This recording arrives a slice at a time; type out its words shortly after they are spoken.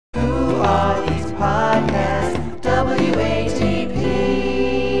Bodies Podcast, WATP.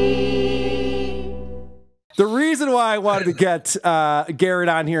 The reason why I wanted to get Garrett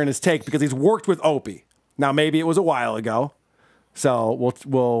on here in his take, because he's worked with Opie. Now, maybe it was a while ago, so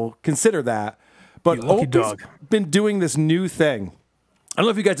we'll consider that. But Opie's been doing this new thing. I don't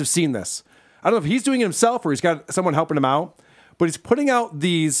know if you guys have seen this. I don't know if he's doing it himself or he's got someone helping him out, but he's putting out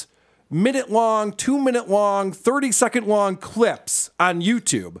these minute-long, 2-minute-long, 30-second-long clips on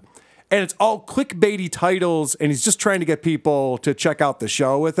YouTube. And it's all clickbaity titles, and he's just trying to get people to check out the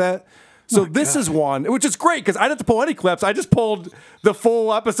show with it. So this is one, which is great because I didn't have to pull any clips. I just pulled the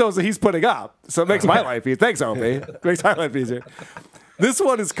full episodes that he's putting up. So it makes my life easier. Thanks, Opie. It makes my life easier. This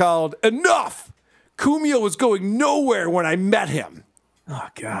one is called Enough. Cumia was going nowhere when I met him. Oh,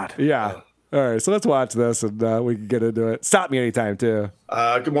 God. Yeah. All right, so let's watch this, and we can get into it. Stop me anytime, too.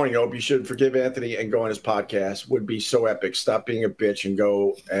 Good morning, Opie. You should forgive Anthony and go on his podcast. Would be so epic. Stop being a bitch and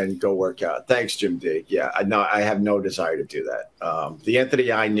go work out. Thanks, Jim D. Yeah, I have no desire to do that. The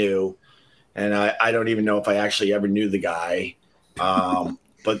Anthony I knew, and I don't even know if I actually ever knew the guy,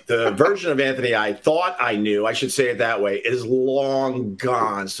 but the version of Anthony I thought I knew, I should say it that way, is long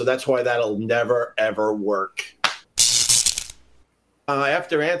gone. So that's why that'll never, ever work.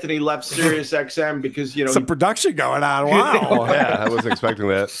 After Anthony left Sirius XM because, you know... Some production going on. Wow. Yeah, I wasn't expecting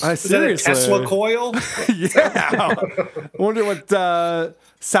that. Seriously. Tesla coil? Yeah. I wonder what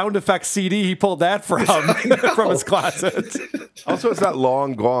sound effect CD he pulled that from his closet. Also, it's not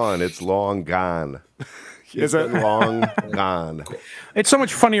long gone. It's long gone. Is it? Long gone. It's so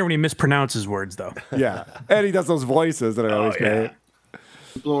much funnier when he mispronounces words, though. Yeah. And he does those voices that are always great.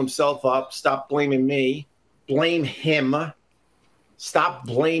 Blew himself up. Stop blaming me. Blame him. Stop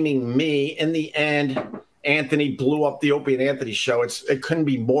blaming me. In the end, Anthony blew up the Opie and Anthony show. It couldn't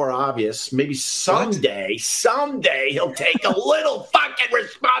be more obvious. Maybe someday he'll take a little fucking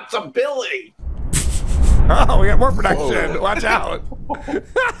responsibility. Oh, we got more production. Whoa. Watch out.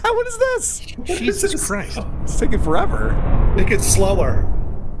 What is this? Jesus Christ. It's taking forever. Make it slower.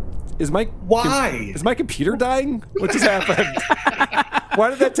 Is my computer dying? What just happened? Why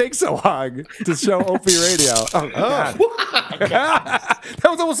did that take so long to show Opie Radio? Oh, God. That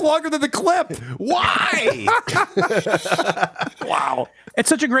was almost longer than the clip. Why? Wow. It's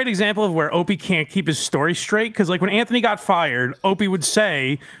such a great example of where Opie can't keep his story straight. Because, like, when Anthony got fired, Opie would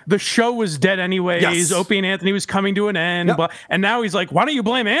say the show was dead anyways. Yes. Opie and Anthony was coming to an end. Yep. And now he's like, why don't you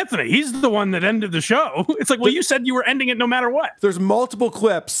blame Anthony? He's the one that ended the show. It's like, well, you said you were ending it no matter what. There's multiple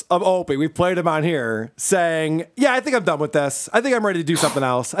clips of Opie. We've played him on here saying, yeah, I think I'm done with this. I think I'm ready to do something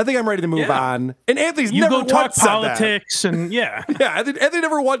else. I think I'm ready to move on. And Anthony's never once said that. You go talk politics and yeah. Yeah, Anthony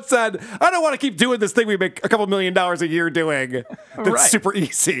never once said, I don't want to keep doing this thing we make a couple $1 million a year doing. That's super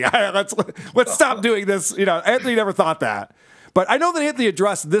easy. Let's stop doing this. You know, Anthony never thought that. But I know that Anthony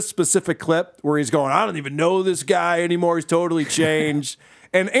addressed this specific clip where he's going, I don't even know this guy anymore. He's totally changed.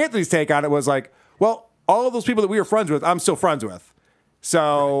 And Anthony's take on it was like, well, all of those people that we were friends with, I'm still friends with.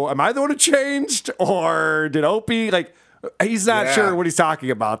 So am I the one who changed? Or did Opie? Like, he's not sure what he's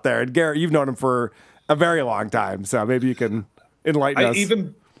talking about there. And Garrett, you've known him for a very long time. So maybe you can enlighten us.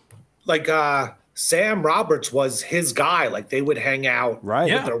 Even like Sam Roberts was his guy. Like they would hang out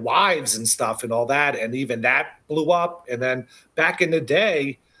with their wives and stuff and all that. And even that blew up. And then back in the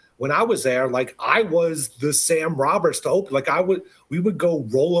day when I was there, like I was the Sam Roberts to Opie. Like we would go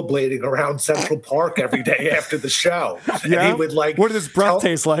rollerblading around Central Park every day after the show. And he would like, what did his breath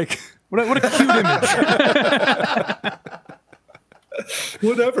taste like? What a cute image.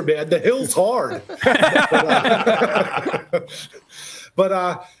 Whatever, man. The hill's hard.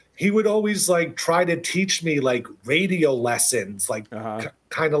 But he would always like try to teach me like radio lessons, like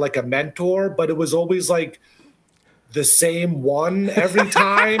kind of like a mentor, but it was always like the same one every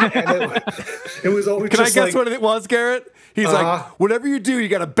time. And it was always Can I guess what it was, Garrett? He's like, whatever you do, you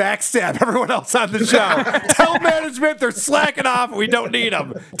got to backstab everyone else on the show. Tell management they're slacking off and we don't need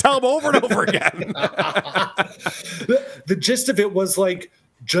them. Tell them over and over again. The gist of it was like,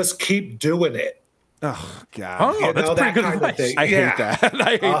 just keep doing it. Oh, God. Oh, that's pretty good advice. I hate that.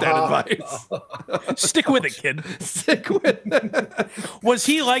 I hate that advice. Stick with it, kid. Stick with it. Was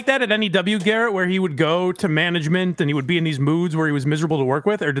he like that at NEW, Garrett, where he would go to management and he would be in these moods where he was miserable to work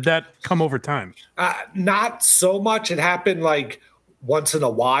with, or did that come over time? Not so much. It happened like once in a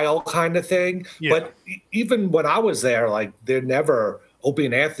while kind of thing. Yeah. But even when I was there, like Opie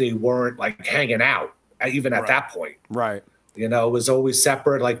and Anthony weren't like hanging out even at that point. Right. You know, it was always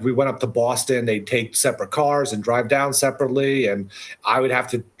separate. Like we went up to Boston, they'd take separate cars and drive down separately. And I would have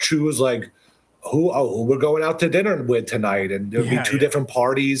to choose like who we're going out to dinner with tonight. And there would be two different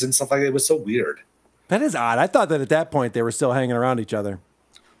parties and stuff like that. It was so weird. That is odd. I thought that at that point they were still hanging around each other.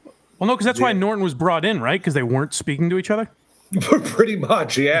 Well, no, because that's why Norton was brought in, right? Because they weren't speaking to each other? Pretty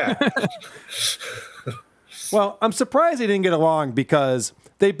much, yeah. Well, I'm surprised they didn't get along because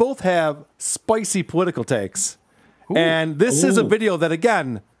they both have spicy political takes. Ooh. And this is a video that,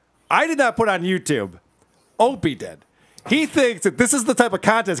 again, I did not put on YouTube. Opie did. He thinks that this is the type of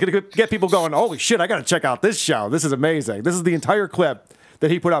content that's going to get people going, holy shit, I got to check out this show. This is amazing. This is the entire clip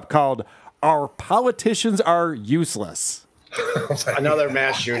that he put up called Our Politicians Are Useless. Another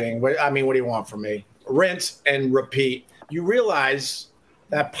mass shooting. I mean, what do you want from me? Rinse and repeat. You realize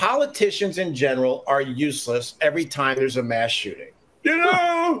that politicians in general are useless every time there's a mass shooting. You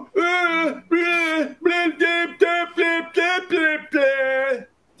know,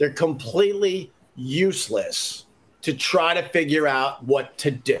 they're completely useless to try to figure out what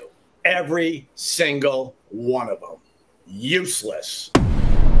to do. Every single one of them. Useless.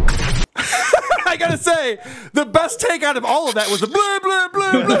 I gotta say, the best take out of all of that was the blah, blah,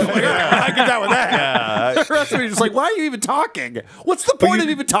 blah, blah. I get down with that. Yeah. The rest of me just like, why are you even talking? What's the point of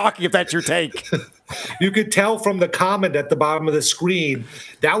even talking if that's your take? You could tell from the comment at the bottom of the screen,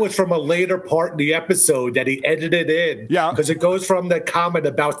 that was from a later part in the episode that he edited in. Yeah. Because it goes from the comment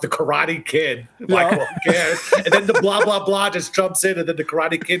about the Karate Kid. Like, who cares? And then the blah, blah, blah just jumps in, and then the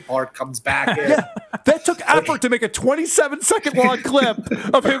Karate Kid part comes back in. Yeah. That took effort to make a 27-second long clip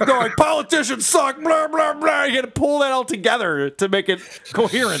of him going, politicians suck, blah, blah, blah. You had to pull that all together to make it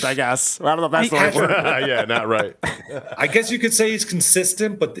coherent, I guess. I don't know if that's the right word. Yeah, not right. I guess you could say he's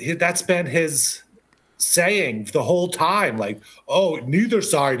consistent, but that's been his saying the whole time, like, oh, neither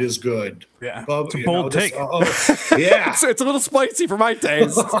side is good. Yeah, it's a bold take. Yeah. It's a little spicy for my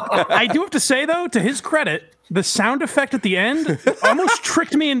taste. I do have to say, though, to his credit, the sound effect at the end almost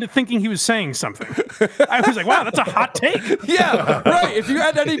tricked me into thinking he was saying something. I was like, wow, that's a hot take. Yeah, right. If you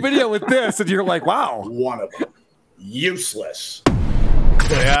had any video with this and you're like, wow. One of them. Useless.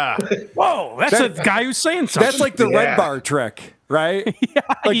 Yeah. Whoa, that's a guy who's saying something. That's like the red bar trick, right? Yeah,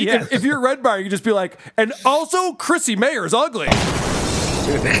 like yes. if you're red bar, you just be like, and also Chrissy Mayer's ugly.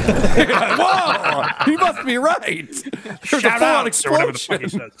 Whoa, he must be right. There's a full-on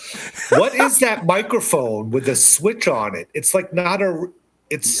explosion. What is that microphone with the switch on it? It's like not a.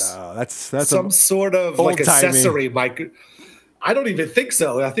 It's that's some sort of like accessory mic. I don't even think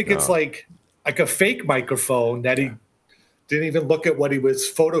so. I think it's like a fake microphone that he didn't even look at what he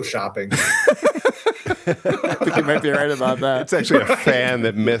was photoshopping. I think you might be right about that. It's actually a fan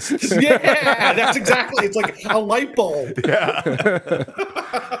that missed. Yeah, that's exactly. It's like a light bulb. Yeah.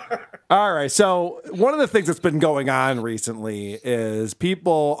 All right. So one of the things that's been going on recently is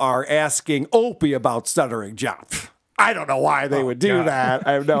people are asking Opie about Stuttering John. I don't know why they would do that.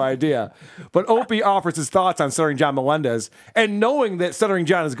 I have no idea. But Opie offers his thoughts on Stuttering John Melendez, and knowing that Stuttering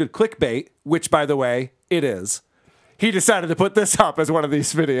John is good clickbait, which, by the way, it is, he decided to put this up as one of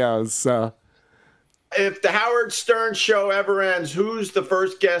these videos. So, if the Howard Stern show ever ends, who's the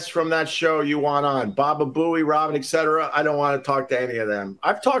first guest from that show you want on? Baba Booey, Robin, etc. I don't want to talk to any of them.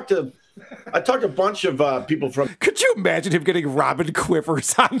 I talked to a bunch of people from. Could you imagine him getting Robin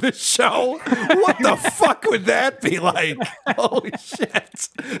Quivers on the show? What the fuck would that be like? Holy shit!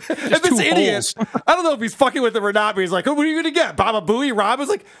 And this idiot, I don't know if he's fucking with him or not, but he's like, "Oh, what are you gonna get? Baba Booey, Robin's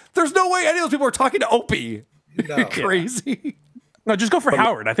like, there's no way any of those people are talking to Opie. No. Crazy." No, just go for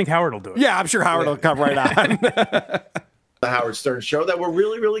Howard. I think Howard will do it. Yeah, I'm sure Howard will come right on. The Howard Stern show that were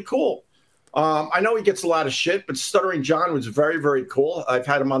really, really cool. I know he gets a lot of shit, but Stuttering John was very, very cool. I've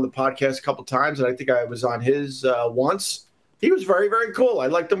had him on the podcast a couple times, and I think I was on his once. He was very, very cool. I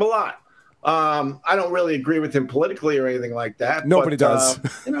liked him a lot. I don't really agree with him politically or anything like that. Nobody does.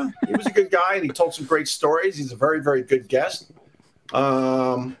 You know, he was a good guy, and he told some great stories. He's a very, very good guest.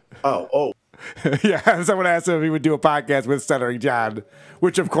 Yeah, someone asked him if he would do a podcast with Stuttering John,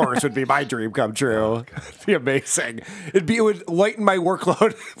 which of course would be my dream come true. It'd be amazing. It would lighten my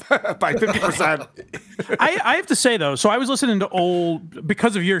workload by 50%. I have to say though, so I was listening to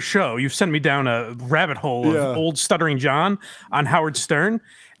because of your show, you've sent me down a rabbit hole of old Stuttering John on Howard Stern,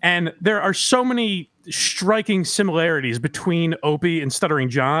 and there are so many striking similarities between Opie and Stuttering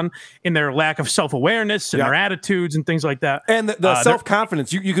John in their lack of self-awareness and their attitudes and things like that. And the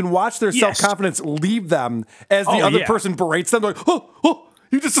self-confidence. You can watch their self-confidence leave them as the other person berates them. Like, oh,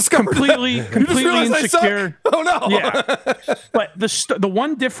 you just discovered completely insecure. Oh, no. Yeah. But the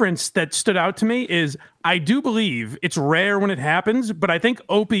one difference that stood out to me is I do believe it's rare when it happens, but I think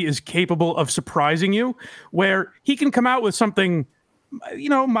Opie is capable of surprising you, where he can come out with something, you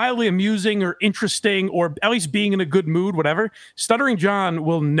know, mildly amusing or interesting, or at least being in a good mood, whatever. Stuttering John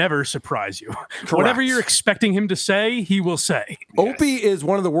will never surprise you. Correct. Whatever you're expecting him to say, he will say. Opie is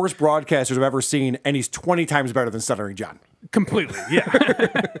one of the worst broadcasters I've ever seen, and he's 20 times better than Stuttering John. Completely, yeah.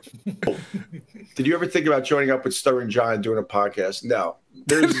 Did you ever think about joining up with Stuttering John and doing a podcast? No.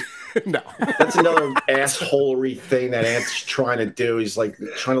 There's No. That's another assholery thing that Ant's trying to do. He's like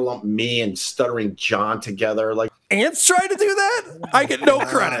trying to lump me and Stuttering John together. Like, Ant's trying to do that? I get no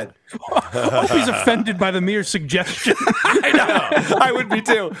credit. Opie's offended by the mere suggestion. I know. I would be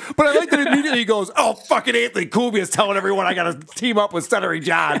too. But I like that immediately he goes, oh, fucking Anthony Cumia is telling everyone I got to team up with Stuttering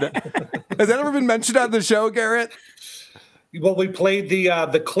John. Has that ever been mentioned on the show, Garrett? Well, we played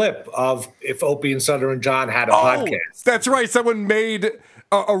the clip of if Opie and Stuttering John had a podcast. That's right. Someone made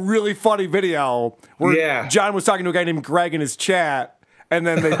a really funny video where John was talking to a guy named Greg in his chat. And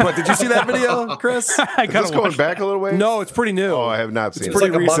then they put, did you see that video, Chris? Is this going back a little way? No, it's pretty new. Oh, I have not seen it. It's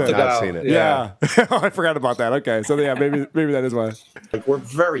pretty like recent. a month ago. I've seen it. Yeah. I forgot about that. Okay. So, yeah, maybe that is why. Like, we're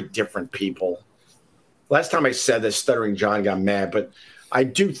very different people. Last time I said this, Stuttering John got mad, but I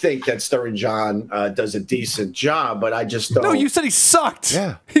do think that Stuttering John does a decent job, but I just don't. No, you said he sucked.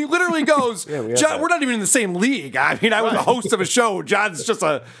 Yeah. He literally goes, we John, we're not even in the same league. I mean, I was the host of a show. John's just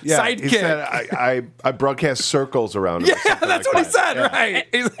a sidekick. He said, I broadcast circles around him. Yeah, that's what he said, right?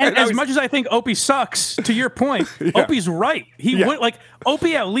 And as much as I think Opie sucks, to your point, Opie's right. He went like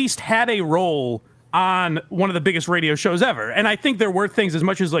Opie at least had a role on one of the biggest radio shows ever. And I think there were things, as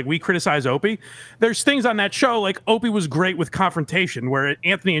much as like we criticize Opie, there's things on that show like Opie was great with confrontation, where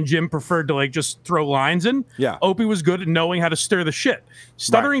Anthony and Jim preferred to like just throw lines in. Yeah. Opie was good at knowing how to stir the shit.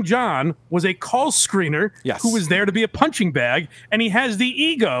 Stuttering John was a call screener who was there to be a punching bag, and he has the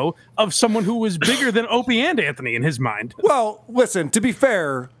ego of someone who was bigger than Opie and Anthony in his mind. Well, listen, to be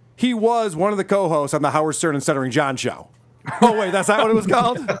fair, he was one of the co-hosts on the Howard Stern and Stuttering John show. Oh, wait, that's not what it was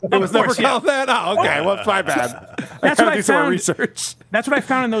called? It was never called that? Oh, okay. Well, my bad. That's what I do some more found. Research. That's what I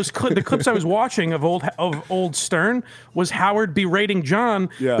found in those the clips I was watching of old Stern was Howard berating John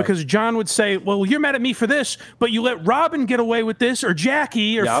because John would say, "Well, you're mad at me for this, but you let Robin get away with this, or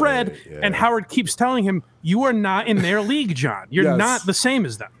Jackie, or Fred," and Howard keeps telling him, "You are not in their league, John. You're not the same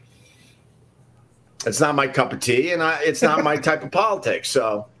as them." It's not my cup of tea, and it's not my type of politics.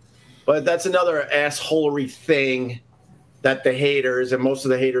 So, but that's another assholery thing that the haters, and most of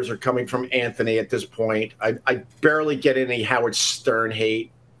the haters are coming from Anthony at this point. I barely get any Howard Stern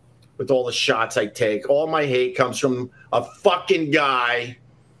hate with all the shots I take. All my hate comes from a fucking guy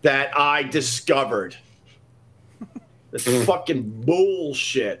that I discovered. This fucking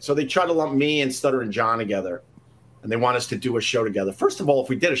bullshit. So they try to lump me and Stuttering John together, and they want us to do a show together. First of all, if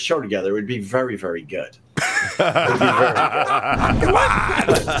we did a show together, it would be very, very good. It would be very good. Come on.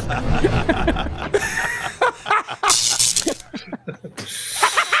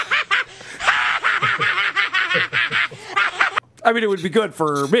 I mean, it would be good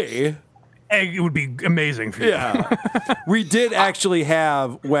for me. It would be amazing for you. Yeah. We did actually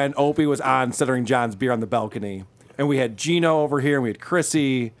have, when Opie was on Stuttering John's Beer on the Balcony, and we had Gino over here, and we had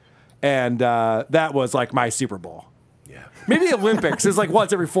Chrissy, and that was like my Super Bowl. Yeah. Maybe the Olympics is like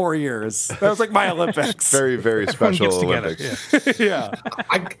once every 4 years. That was like my Olympics. Very, very special Olympics. Yeah.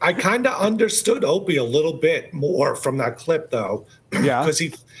 I kind of understood Opie a little bit more from that clip, though. Yeah. Because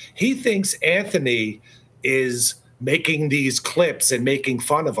he thinks Anthony is making these clips and making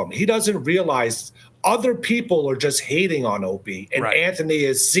fun of him. He doesn't realize other people are just hating on Opie, and Anthony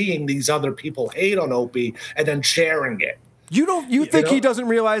is seeing these other people hate on Opie and then sharing it. You think he doesn't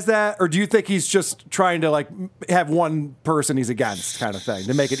realize that, or do you think he's just trying to like have one person he's against kind of thing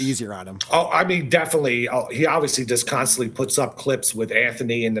to make it easier on him? Oh, I mean, definitely. He obviously just constantly puts up clips with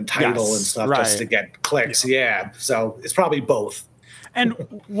Anthony in the title and stuff just to get clicks. Yeah. So it's probably both. And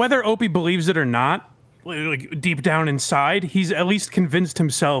whether Opie believes it or not, like deep down inside, he's at least convinced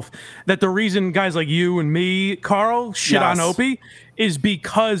himself that the reason guys like you and me, Carl, shit on Opie is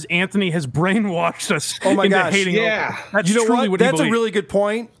because Anthony has brainwashed us into hating Opie. That's you know truly what? he That's a believes. really good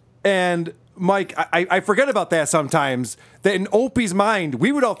point. And Mike, I forget about that sometimes. That in Opie's mind,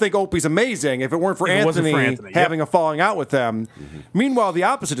 we would all think Opie's amazing if it weren't for Anthony having a falling out with them. Meanwhile, the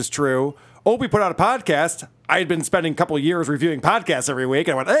opposite is true. Opie put out a podcast. I had been spending a couple of years reviewing podcasts every week.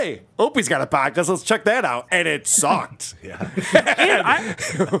 And I went, hey, Opie's got a podcast. Let's check that out. And it sucked.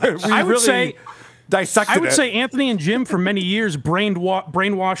 I would say dissected I would say Anthony and Jim for many years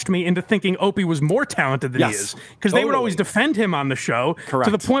brainwashed me into thinking Opie was more talented than he is. Because they would always defend him on the show to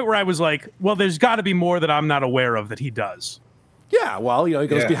the point where I was like, well, there's got to be more that I'm not aware of that he does. Yeah, well, he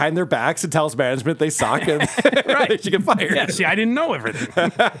goes behind their backs and tells management they suck and they should get fired. Yeah, see, I didn't know everything.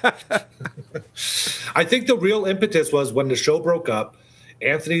 I think the real impetus was when the show broke up,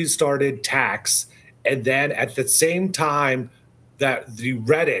 Anthony started Tax, and then at the same time that the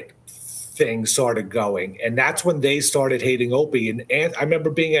Reddit thing started going, and that's when they started hating Opie. And I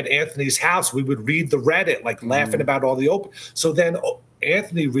remember being at Anthony's house. We would read the Reddit, like laughing about all the Opie. So then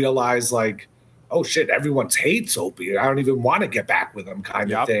Anthony realized, like, oh shit, everyone hates Opie. I don't even want to get back with him,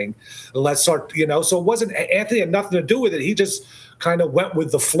 kind of thing. And let's start, you know. So it wasn't Anthony had nothing to do with it. He just kind of went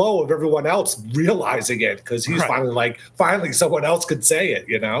with the flow of everyone else realizing it, because he's finally like, finally someone else could say it,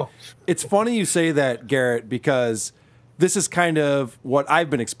 you know. It's funny you say that, Garrett, because this is kind of what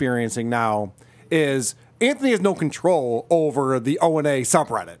I've been experiencing now. Is Anthony has no control over the O&A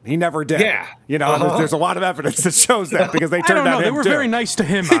subreddit. He never did. Yeah. You know, there's a lot of evidence that shows that, because they turned on him. They were very nice to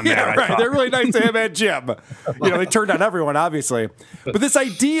him on there. Right. They're really nice to him and Jim. You know, they turned on everyone, obviously. But this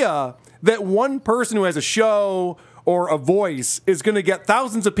idea that one person who has a show or a voice is going to get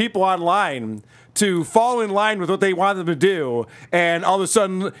thousands of people online to fall in line with what they want them to do, and all of a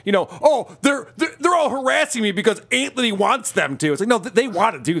sudden, you know, oh, they're all harassing me because Anthony wants them to. It's like, no, they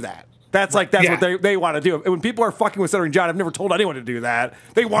want to do that. That's what they want to do. And when people are fucking with Stuttering John, I've never told anyone to do that.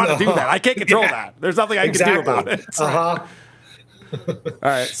 They want to do that. I can't control that. There's nothing I can do about it. All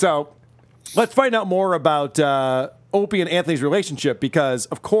right, so let's find out more about Opie and Anthony's relationship, because,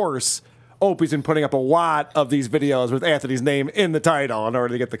 of course, Opie's been putting up a lot of these videos with Anthony's name in the title in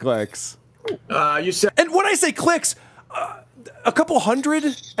order to get the clicks. You said, and when I say clicks, a couple hundred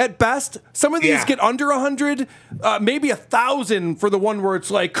at best. Some of these get under 100, maybe 1,000 for the one where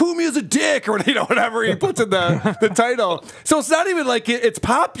it's like Cumia's a dick, or whatever he puts in the title. So it's not even like it's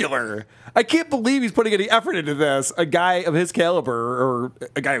popular. I can't believe he's putting any effort into this. A guy of his caliber, or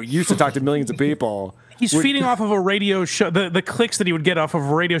a guy who used to talk to millions of people. He's feeding off of a radio show, the clicks that he would get off of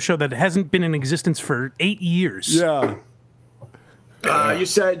a radio show that hasn't been in existence for 8 years. Yeah. You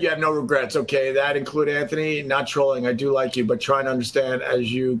said you have no regrets. Okay, that include Anthony. Not trolling. I do like you, but trying to understand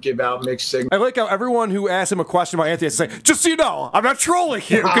as you give out mixed signals. I like how everyone who asks him a question about Anthony has to say, just so you know, I'm not trolling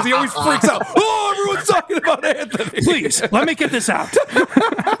you, because he always freaks out. Oh, everyone's talking about Anthony. Please, let me get this out.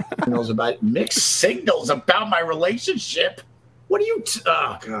 Mixed signals about my relationship. What are you?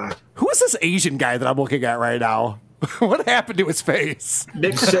 Oh, God. Who is this Asian guy that I'm looking at right now? What happened to his face?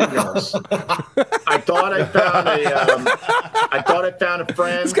 Mixed signals. I thought I found a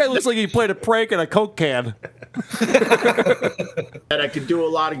friend. This guy looks like he played a prank in a Coke can. That I could do a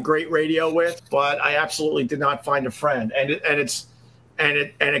lot of great radio with, but I absolutely did not find a friend. And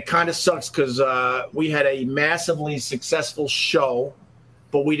it kind of sucks, because we had a massively successful show,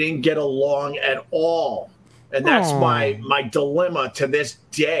 but we didn't get along at all. And that's my dilemma to this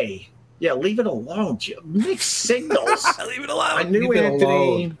day. Yeah, leave it alone. Mixed signals. Leave it alone. I knew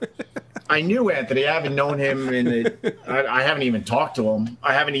Anthony. I haven't known him I haven't even talked to him.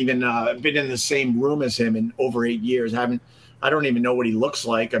 I haven't even been in the same room as him in over 8 years. I don't even know what he looks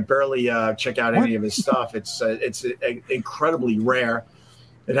like. I barely check out any of his stuff. It's incredibly rare.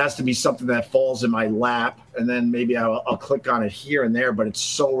 It has to be something that falls in my lap, and then maybe I'll click on it here and there, but it's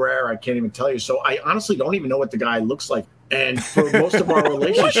so rare I can't even tell you. So I honestly don't even know what the guy looks like. And for most of our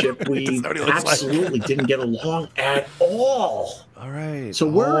relationship, we absolutely didn't get along at all. All right. So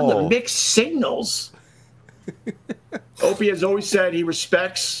we're in the mixed signals. Opie has always said he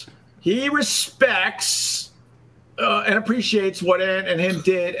respects and appreciates what Ant and him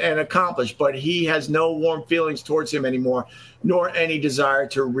did and accomplished, but he has no warm feelings towards him anymore, nor any desire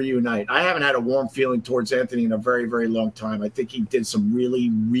to reunite. I haven't had a warm feeling towards Anthony in a very, very long time. I think he did some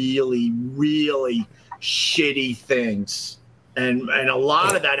really, really, really shitty things. And a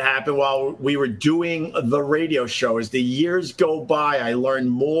lot of that happened while we were doing the radio show. As the years go by, I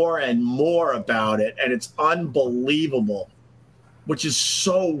learned more and more about it, and it's unbelievable, which is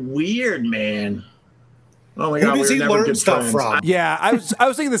so weird, man. Oh my God, who does he learn stuff from? Yeah, I was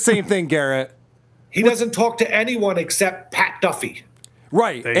thinking the same thing, Garrett. He doesn't talk to anyone except Pat Duffy.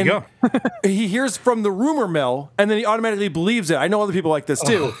 Right. There you go. He hears from the rumor mill, and then he automatically believes it. I know other people like this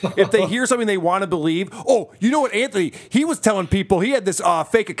too. If they hear something they want to believe, oh, you know what, Anthony? He was telling people he had this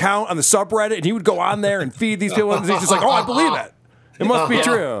fake account on the subreddit, and he would go on there and feed these people, and he's just like, oh, I believe it. It must be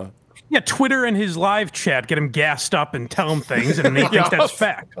true. Yeah, Twitter and his live chat get him gassed up and tell him things, and he thinks that's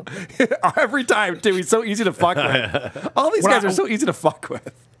fact. Every time, too. He's so easy to fuck with. All these guys are so easy to fuck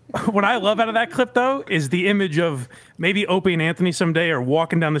with. What I love out of that clip, though, is the image of maybe Opie and Anthony someday are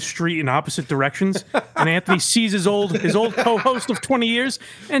walking down the street in opposite directions, and Anthony sees his old co-host of 20 years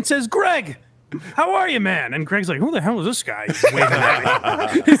and says, "Greg, how are you, man?" And Greg's like, "Who the hell is this guy?" Waving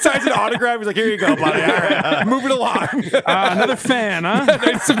at me. He signs an autograph. He's like, "Here you go, buddy. All right, moving along." Another fan, huh?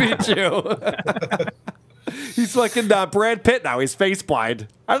 Nice to meet you. He's fucking Brad Pitt now. He's face blind.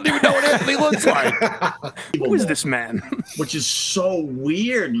 I don't even know what Anthony looks like. Who is this man? Which is so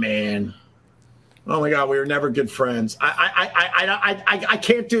weird, man. Oh my God, we were never good friends. I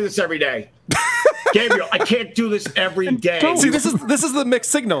can't do this every day. Gabriel, I can't do this every day. See, this is the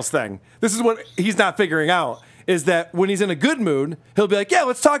mixed signals thing. This is what he's not figuring out. Is that when he's in a good mood, he'll be like, yeah,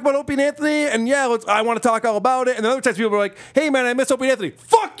 let's talk about Opie and Anthony, and yeah, I want to talk all about it. And then other times people are like, hey, man, I miss Opie and Anthony.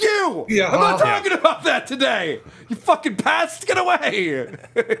 Fuck you! Yeah, I'm not talking about that today. You fucking past, get away.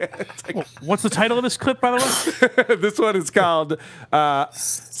 Like, what's the title of this clip, by the way? This one is called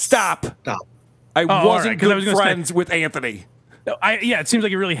Stop. I wasn't good friends with Anthony. Yeah, it seems like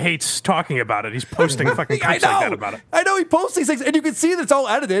he really hates talking about it. He's posting fucking clips like that about it. I know, he posts these things, and you can see that it's all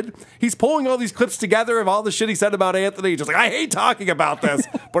edited. He's pulling all these clips together of all the shit he said about Anthony. He's just like, I hate talking about this,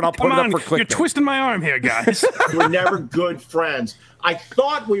 but I'll put it up for clickbait. You're twisting my arm here, guys. We're never good friends. I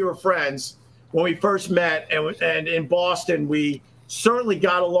thought we were friends when we first met, and in Boston, we certainly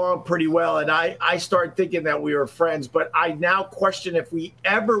got along pretty well, and I started thinking that we were friends, but I now question if we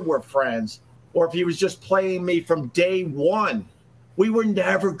ever were friends, or if he was just playing me from day one. We were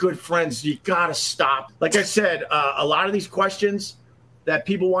never good friends. You got to stop. Like I said, a lot of these questions that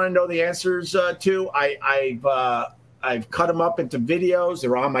people want to know the answers to, I've cut them up into videos.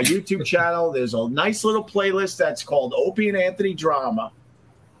 They're on my YouTube channel. There's a nice little playlist that's called Opie and Anthony Drama.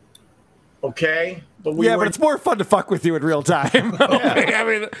 Okay? But it's more fun to fuck with you in real time. Okay? I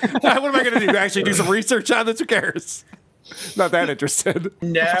mean, what am I going to do? Actually do some research on this? Who cares? Not that interested.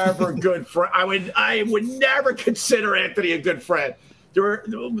 Never good friend. I would never consider Anthony a good friend.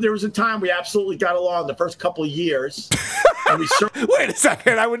 There was a time we absolutely got along the first couple of years. And Wait a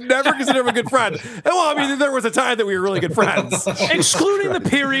second. I would never consider him a good friend. Well, I mean, there was a time that we were really good friends. Excluding the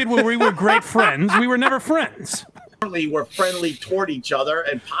period where we were great friends, we were never friends. We're friendly toward each other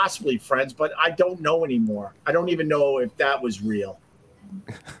and possibly friends, but I don't know anymore. I don't even know if that was real.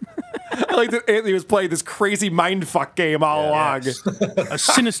 I like that Anthony was playing this crazy mindfuck game all along. A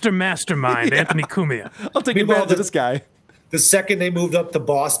sinister mastermind, Anthony Cumia. I'll take advantage of this guy. The second they moved up to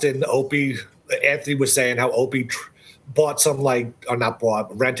Boston, Anthony was saying how Opie bought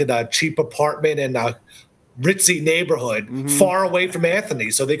rented a cheap apartment in a ritzy neighborhood far away from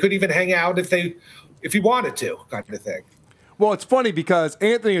Anthony, so they couldn't even hang out if he wanted to, kind of thing. Well, it's funny because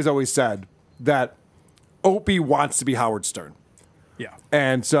Anthony has always said that Opie wants to be Howard Stern. Yeah.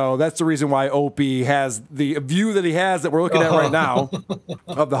 And so that's the reason why Opie has the view that he has that we're looking at right now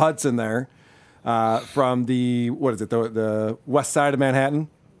of the Hudson there from the west side of Manhattan.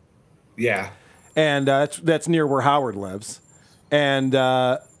 Yeah. And that's near where Howard lives. And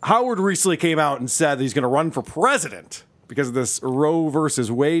Howard recently came out and said that he's going to run for president because of this Roe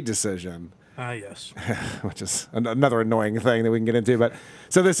versus Wade decision. Yes. Which is another annoying thing that we can get into. But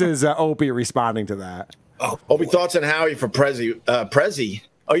so this is Opie responding to that. Oh, Opie, thoughts on Howie for Prezi?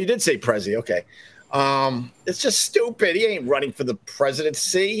 Oh, you did say Prezi. Okay. It's just stupid. He ain't running for the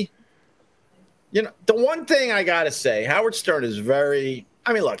presidency. You know, the one thing I got to say, Howard Stern is very,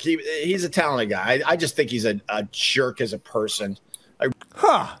 I mean, look, he's a talented guy. I just think he's a jerk as a person.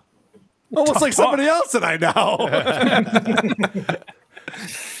 Almost like somebody else that I know.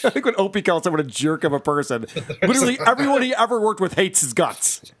 I think when Opie calls someone a jerk of a person, literally everyone he ever worked with hates his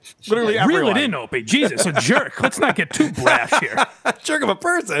guts. Literally everyone. Reel it in, Opie. Jesus, a jerk. Let's not get too brash here. Jerk of a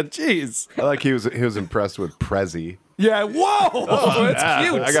person. Jeez. I like he was impressed with Prezi. Yeah. Whoa. That's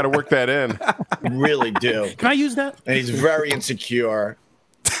cute. I got to work that in. Really do. Can I use that? And he's very insecure.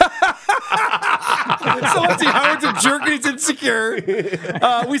 So let's see. Howard's a jerk and he's insecure.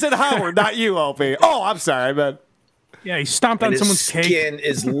 We said Howard, not you, Opie. Oh, I'm sorry. I meant. Yeah, he stomped on someone's cake. His skin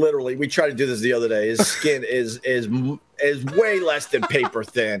is literally, we tried to do this the other day. His skin is way less than paper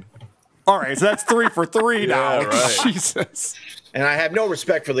thin. All right, so that's 3 for 3 now. Right. Jesus. And I have no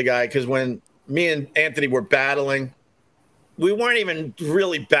respect for the guy because when me and Anthony were battling, we weren't even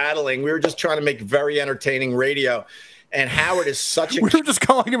really battling. We were just trying to make very entertaining radio. And Howard is such a... We were just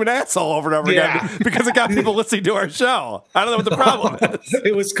calling him an asshole over and over again because it got people listening to our show. I don't know what the problem is.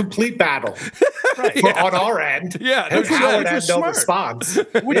 It was complete battle on our end. Yeah. And Howard had no response.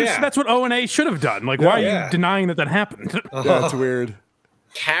 That's what O&A should have done. Like, why are you denying that happened? That's weird.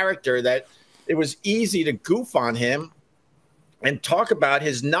 Character that it was easy to goof on him and talk about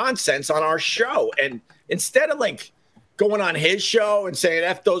his nonsense on our show. And instead of, like, going on his show and saying,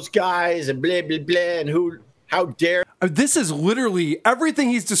 F those guys and blah, blah, blah, and how dare... This is literally everything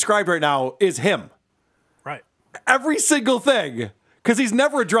he's described right now is him. Right. Every single thing. Because he's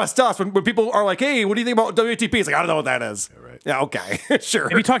never addressed us. When people are like, hey, what do you think about WATP? He's like, I don't know what that is. Yeah, right. Yeah, okay. Sure.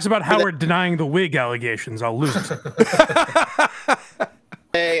 If he talks about Howard denying the wig allegations, I'll lose it.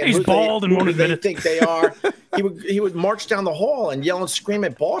 He's bald and won't admit it. Think they are. He would march down the hall and yell and scream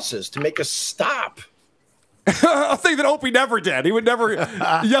at bosses to make us stop. A thing that Opie never did. He would never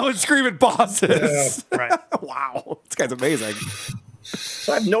yell and scream at bosses. Yeah, right. Wow. This guy's amazing.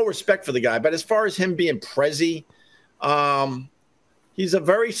 So I have no respect for the guy. But as far as him being Prezi, he's a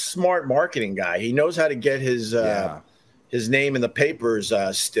very smart marketing guy. He knows how to get his name in the papers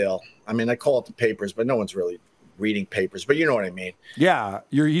still. I mean, I call it the papers, but no one's really reading papers. But you know what I mean. Yeah.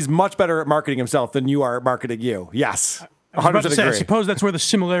 He's much better at marketing himself than you are at marketing you. Yes. I was about to say, agree. I suppose that's where the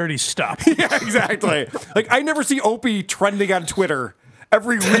similarities stop. Yeah, exactly. Like, I never see Opie trending on Twitter.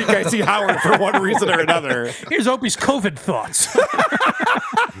 Every week I see Howard for one reason or another. Here's Opie's COVID thoughts.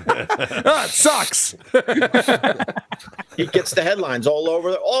 It sucks. He gets the headlines all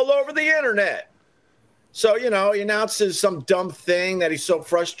over the internet. So, you know, he announces some dumb thing that he's so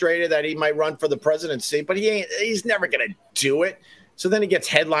frustrated that he might run for the presidency, but he's never going to do it. So then he gets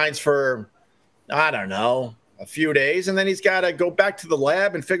headlines for, I don't know, a few days, and then he's got to go back to the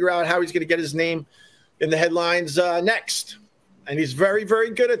lab and figure out how he's going to get his name in the headlines next. And he's very, very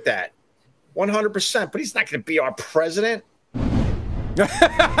good at that. 100%. But he's not going to be our president.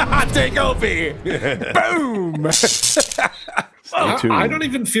 Take Opie. Boom. I don't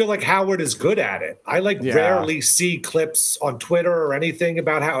even feel like Howard is good at it. I rarely see clips on Twitter or anything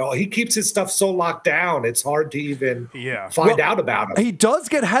about how he keeps his stuff so locked down. It's hard to even find out about him. He does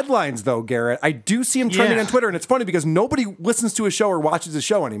get headlines, though, Garrett. I do see him trending on Twitter, and it's funny because nobody listens to his show or watches his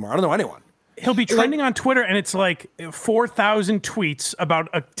show anymore. I don't know anyone. He'll be trending on Twitter, and it's like 4,000 tweets about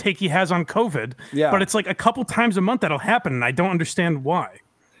a take he has on COVID. Yeah. But it's like a couple times a month that'll happen, and I don't understand why.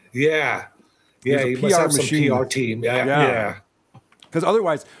 Yeah. Yeah, he must have some PR team. Yeah. Because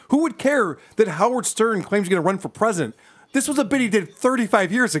otherwise, who would care that Howard Stern claims he's going to run for president? This was a bit he did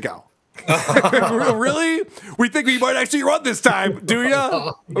 35 years ago. Really? We think we might actually run this time, do you?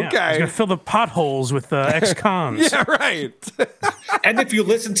 Okay. He's going to fill the potholes with ex-cons. Yeah, right. And if you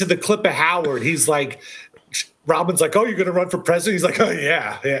listen to the clip of Howard, he's like, Robin's like, oh, you're going to run for president? He's like, oh,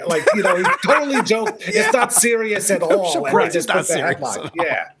 yeah. Like, you know, he's totally joking. It's not serious at all. It's not serious at all.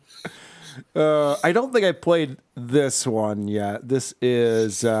 Yeah. I don't think I played this one yet. This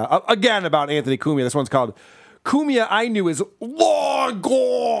is, again, about Anthony Cumia. This one's called Cumia I Knew Is Long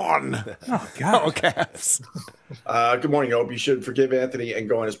Gone. Oh, God. Oh, caps. Good morning, Opie. You should forgive Anthony and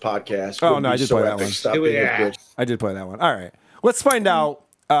go on his podcast. Oh, no, I did play that one. I did play that one. All right. Let's find out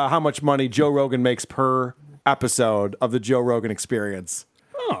how much money Joe Rogan makes per episode of the Joe Rogan Experience.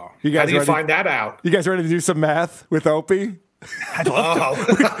 Oh. How do you find that out? You guys ready to do some math with Opie? I'd love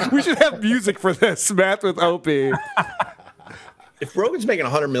to. We should have music for this. Math with Opie. If Rogan's making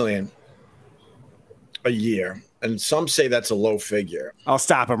 $100 million a year, and some say that's a low figure, I'll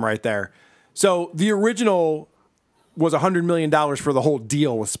stop him right there. So the original was $100 million for the whole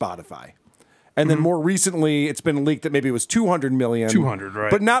deal with Spotify. And then more recently, it's been leaked that maybe it was $200 million. 200,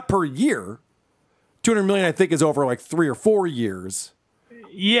 right. But not per year. $200 million, I think, is over like 3 or 4 years.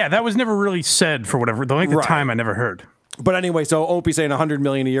 Yeah, that was never really said for whatever. The length of time I never heard. But anyway, so Opie saying $100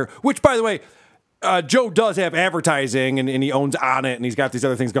 million a year, which, by the way, Joe does have advertising and he owns on it and he's got these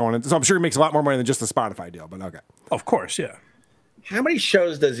other things going. So I'm sure he makes a lot more money than just the Spotify deal, but okay. Of course, yeah. How many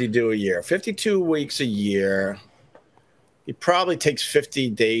shows does he do a year? 52 weeks a year. He probably takes 50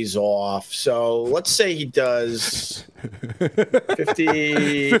 days off. So let's say he does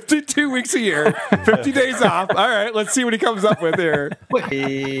 52 weeks a year, 50 days off. All right, let's see what he comes up with here.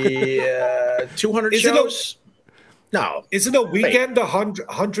 200 shows? No. Isn't a weekend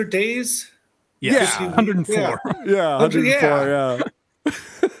 100 days? Yeah, 104. Yeah, 104, yeah.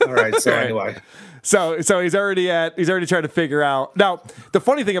 All right, so anyway. So he's already trying to figure out. Now, the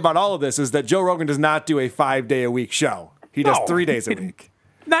funny thing about all of this is that Joe Rogan does not do a 5-day-a-week show. He does 3 days a week.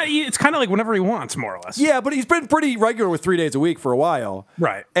 It's kind of like whenever he wants, more or less. Yeah, but he's been pretty regular with 3 days a week for a while.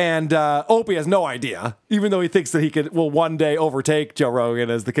 Right. And Opie has no idea, even though he thinks that he will one day overtake Joe Rogan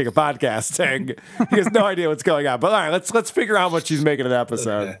as the king of podcasting. He has no idea what's going on. But all right, let's figure out how much he's making an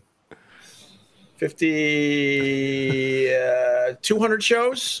episode. 200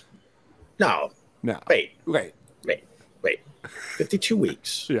 shows? No. Wait. 52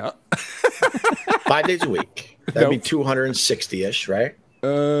 weeks. Yeah. 5 days a week. That'd be 260-ish, right?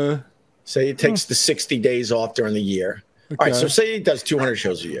 Say he takes the 60 days off during the year. Okay. All right, so say he does 200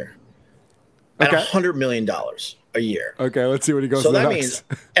 shows a year. At $100 million a year. Okay, let's see what he goes so to that next. means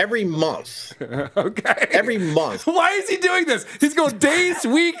every month. Okay. Every month. Why is he doing this? He's going days,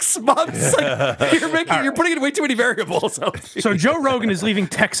 weeks, months. Like, you're putting in way too many variables. So Joe Rogan is leaving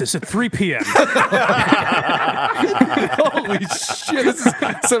Texas at 3 p.m. Holy shit, this is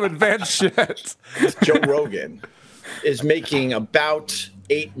some advanced shit. Joe Rogan is making about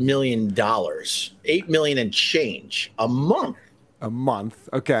 $8 million, $8 million and change a month. A month,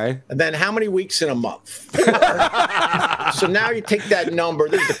 okay. And then how many weeks in a month? 4. So now you take that number.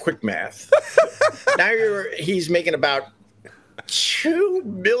 This is the quick math. Now he's making about $2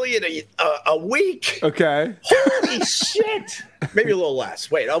 million a week. Okay. Holy shit! Maybe a little less.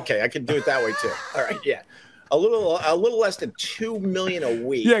 Wait, okay, I can do it that way too. All right, yeah. A little less than $2 million a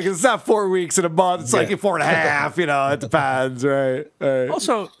week. Yeah, because it's not 4 weeks in a month. It's like 4.5. You know, it depends, right?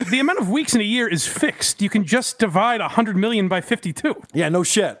 Also, the amount of weeks in a year is fixed. You can just divide 100 million by 52. Yeah, no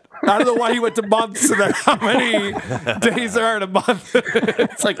shit. I don't know why he went to months and then how many days there are in a month.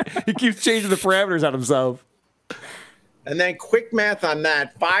 It's like he keeps changing the parameters on himself. And then quick math on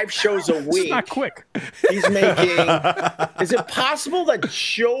that, 5 shows a week. It's not quick. He's making. Is it possible that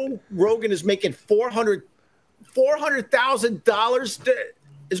Joe Rogan is making $400,000?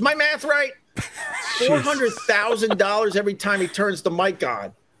 Is my math right? $400,000 every time he turns the mic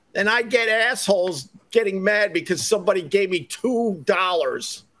on, and I get assholes getting mad because somebody gave me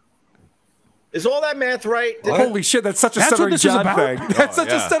 $2. Is all that math right? Holy shit, that's such a Stuttering John thing. That's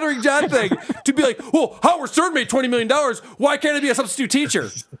such a Stuttering John thing. To be like, well, Howard Stern made $20 million. Why can't I be a substitute teacher?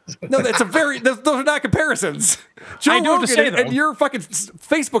 No, that's those are not comparisons. Joe Rogan and your fucking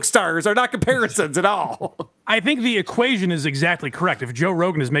Facebook stars are not comparisons at all. I think the equation is exactly correct. If Joe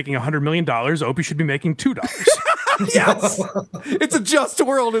Rogan is making $100 million, Opie should be making $2. Yes. It's a just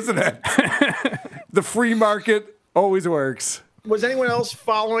world, isn't it? The free market always works. Was anyone else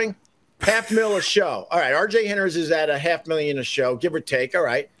following? $500,000 a show. All right, RJ Henners is at $500,000 a show, give or take. All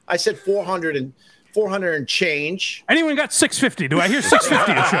right, I said 400 and change. Anyone got $650? Do I hear $650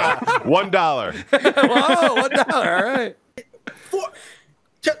 a show? $1. Whoa, $1. All right.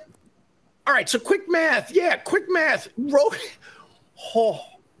 All right, so quick math. Yeah, quick math. Oh.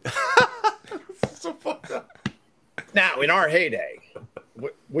 So fucked up. Now, in our heyday,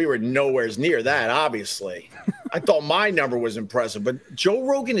 we were nowhere near that, obviously. I thought my number was impressive, but Joe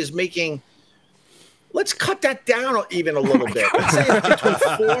Rogan is making, let's cut that down even a little bit. Let's say it's between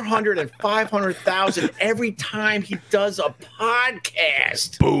 400 and 500,000 every time he does a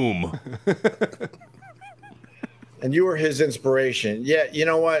podcast. Boom. And you were his inspiration. Yeah, you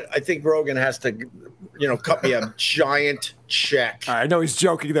know what? I think Rogan has to, cut me a giant check. I know he's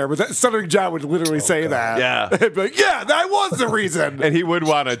joking there, but Stuttering John would literally say that. Yeah. He'd be like, yeah, that was the reason. And he would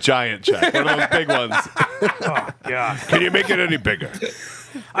want a giant check, one of those big ones. Oh, God. Can you make it any bigger?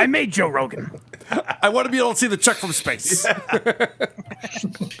 I made Joe Rogan. I want to be able to see the check from space.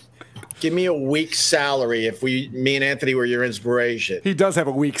 Give me a week's salary if me and Anthony were your inspiration. He does have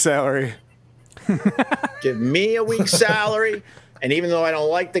a week's salary. Give me a week's salary, and even though I don't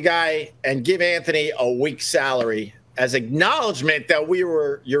like the guy, and give Anthony a week's salary as acknowledgement that we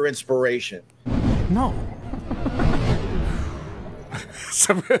were your inspiration. No.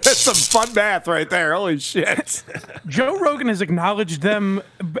 That's some fun math right there. Holy shit. Joe Rogan has acknowledged them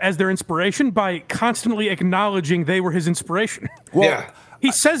as their inspiration by constantly acknowledging they were his inspiration. Well, yeah.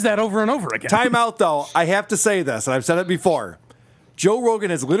 He says that over and over again. Time out, though. I have to say this, and I've said it before. Joe Rogan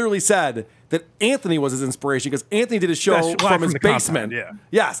has literally said that Anthony was his inspiration because Anthony did a show from his basement. Compound, yeah.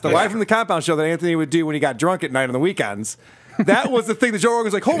 Yes, the Live from the Compound show that Anthony would do when he got drunk at night on the weekends. That was the thing that Joe Rogan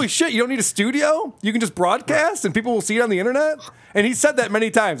was like, holy shit, you don't need a studio? You can just broadcast and people will see it on the internet? And he said that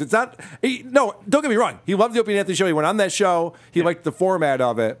many times. It's not, no, don't get me wrong. He loved the Opie and Anthony show. He went on that show. He liked the format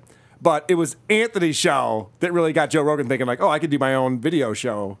of it. But it was Anthony's show that really got Joe Rogan thinking like, oh, I could do my own video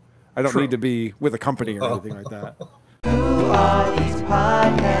show. I don't need to be with a company or anything like that.